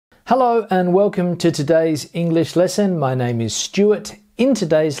Hello and welcome to today's English lesson. My name is Stuart. In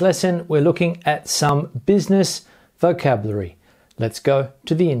today's lesson, we're looking at some business vocabulary. Let's go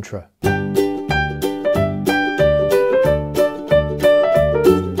to the intro.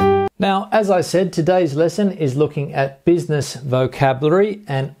 Now, as I said, today's lesson is looking at business vocabulary,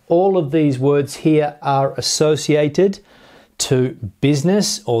 and all of these words here are associated to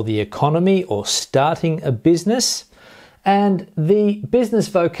business or the economy or starting a business. And the business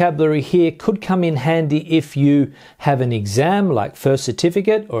vocabulary here could come in handy if you have an exam like first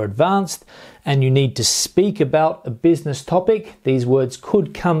certificate or advanced and you need to speak about a business topic. These words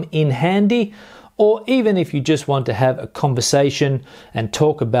could come in handy. Or even if you just want to have a conversation and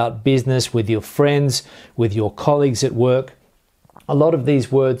talk about business with your friends, with your colleagues at work, a lot of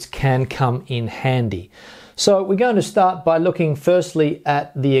these words can come in handy. So we're going to start by looking firstly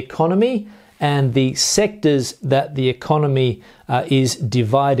at the economy and the sectors that the economy is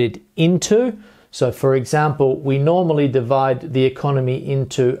divided into. So for example, we normally divide the economy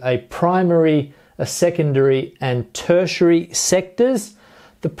into a primary, a secondary and tertiary sectors.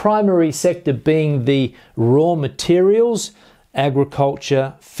 The primary sector being the raw materials,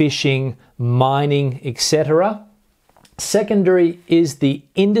 agriculture, fishing, mining, etc. Secondary is the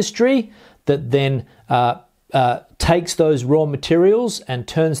industry that then takes those raw materials and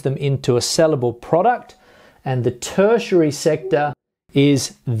turns them into a sellable product. And the tertiary sector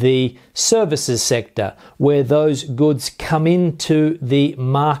is the services sector, where those goods come into the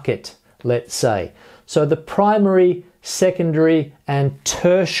market, let's say. So the primary, secondary and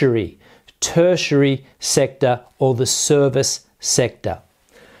tertiary sector, or the service sector.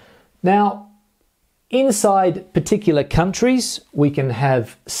 Now, inside particular countries, we can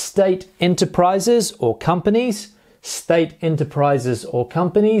have state enterprises or companies,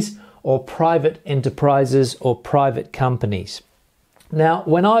 or private enterprises or private companies. Now,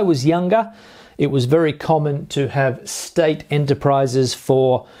 when I was younger, it was very common to have state enterprises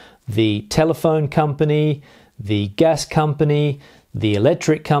for the telephone company, the gas company, the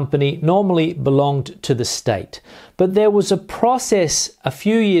electric company, normally belonged to the state. But there was a process a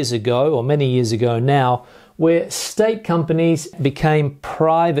few years ago, or many years ago now, where state companies became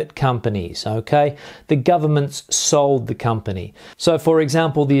private companies, okay? The governments sold the company. So for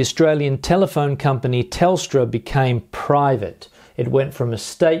example, the Australian telephone company Telstra became private. It went from a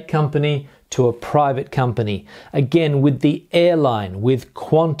state company to a private company. Again, with the airline, with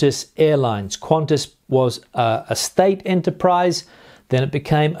Qantas Airlines. Qantas was a state enterprise, then it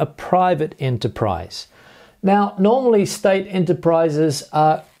became a private enterprise. Now, normally state enterprises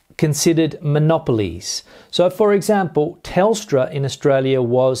are considered monopolies. So for example, Telstra in Australia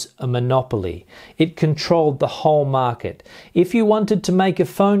was a monopoly. It controlled the whole market. If you wanted to make a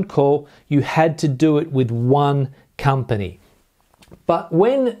phone call, you had to do it with one company. But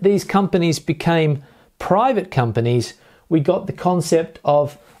when these companies became private companies, we got the concept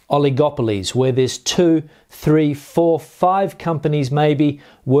of oligopolies, where there's 2, 3, 4, 5 companies maybe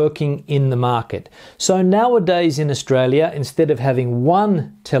working in the market. So nowadays in Australia, instead of having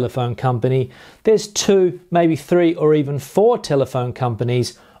one telephone company, there's 2, maybe 3 or even 4 telephone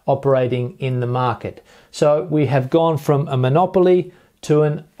companies operating in the market. So we have gone from a monopoly to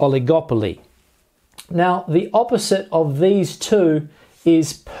an oligopoly. Now, the opposite of these two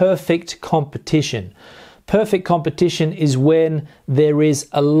is perfect competition. Perfect competition is when there is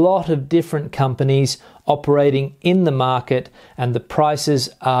a lot of different companies operating in the market and the prices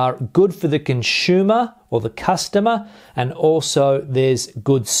are good for the consumer or the customer, and also there's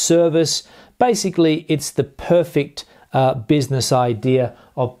good service. Basically, it's the perfect business idea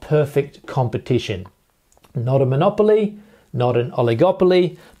of perfect competition. Not a monopoly, not an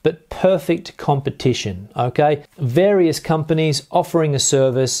oligopoly, but perfect competition, okay? Various companies offering a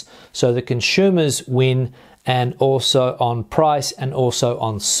service so the consumers win, and also on price and also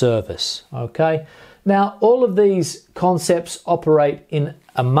on service, okay? Now, all of these concepts operate in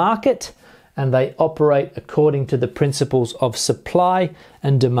a market, and they operate according to the principles of supply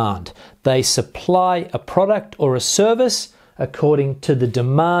and demand. They supply a product or a service according to the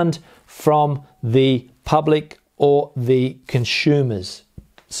demand from the public or the consumers.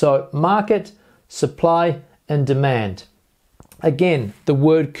 So market, supply and demand. Again, the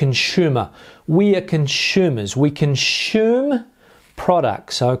word consumer. We are consumers. We consume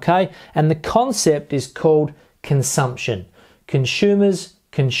products, okay? And the concept is called consumption. Consumers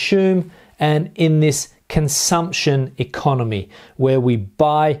consume, and in this consumption economy where we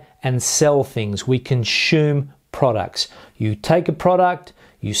buy and sell things, we consume products. You take a product,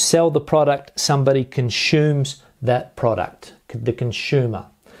 you sell the product, somebody consumes that product, the consumer.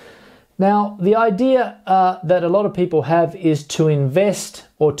 Now, the idea that a lot of people have is to invest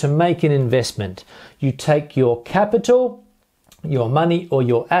or to make an investment. You take your capital, your money or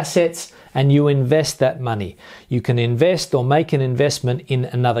your assets, and you invest that money. You can invest or make an investment in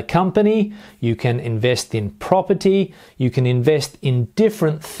another company. You can invest in property. You can invest in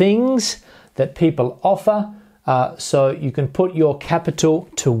different things that people offer. So you can put your capital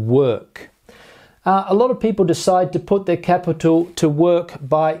to work. A lot of people decide to put their capital to work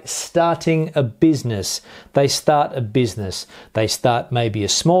by starting a business. They start a business. They start maybe a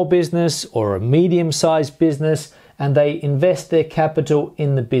small business or a medium-sized business, and they invest their capital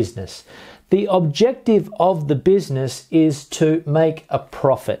in the business. The objective of the business is to make a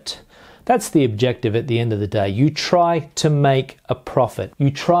profit. That's the objective at the end of the day. You try to make a profit. You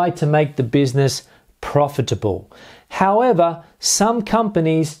try to make the business profitable. However, some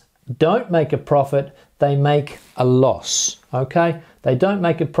companies don't make a profit, they make a loss. Okay? They don't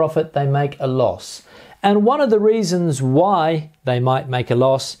make a profit, they make a loss. And one of the reasons why they might make a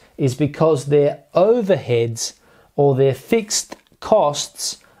loss is because their overheads or their fixed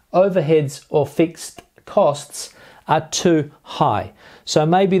costs, overheads or fixed costs are too high. So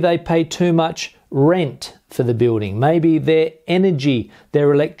maybe they pay too much rent for the building. Maybe their energy,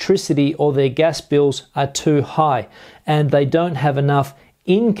 their electricity or their gas bills are too high, and they don't have enough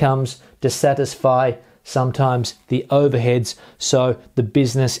incomes to satisfy sometimes the overheads, so the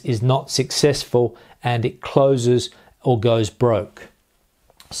business is not successful and it closes or goes broke.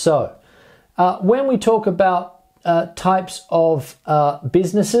 So when we talk about types of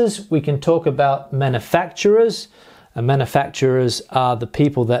businesses, we can talk about manufacturers. Manufacturers are the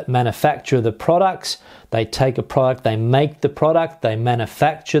people that manufacture the products. They take a product, they make the product, they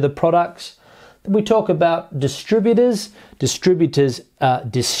manufacture the products. We talk about distributors. Distributors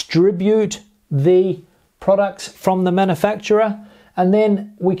distribute the products from the manufacturer. And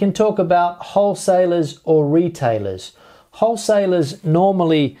then we can talk about wholesalers or retailers. Wholesalers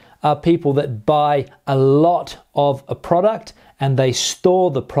normally are people that buy a lot of a product and they store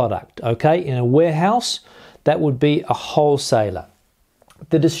the product, okay, in a warehouse. That would be a wholesaler.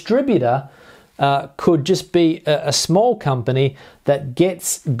 The distributor could just be a small company that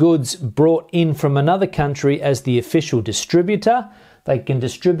gets goods brought in from another country as the official distributor. They can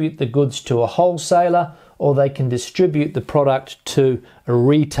distribute the goods to a wholesaler, or they can distribute the product to a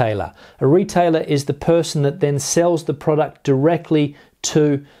retailer. A retailer is the person that then sells the product directly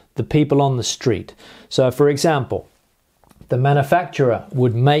to the people on the street. So for example, the manufacturer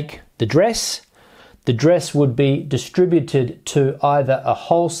would make the dress. The dress would be distributed to either a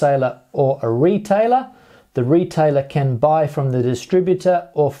wholesaler or a retailer. The retailer can buy from the distributor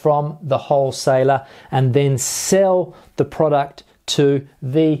or from the wholesaler and then sell the product to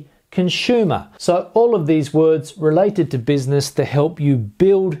the consumer. So all of these words related to business to help you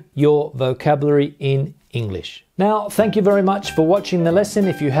build your vocabulary in English. Now, thank you very much for watching the lesson.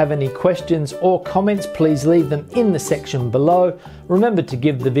 If you have any questions or comments, please leave them in the section below. Remember to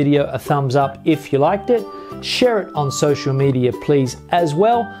give the video a thumbs up if you liked it. Share it on social media, please, as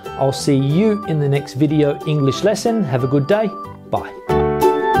well. I'll see you in the next video English lesson. Have a good day. Bye.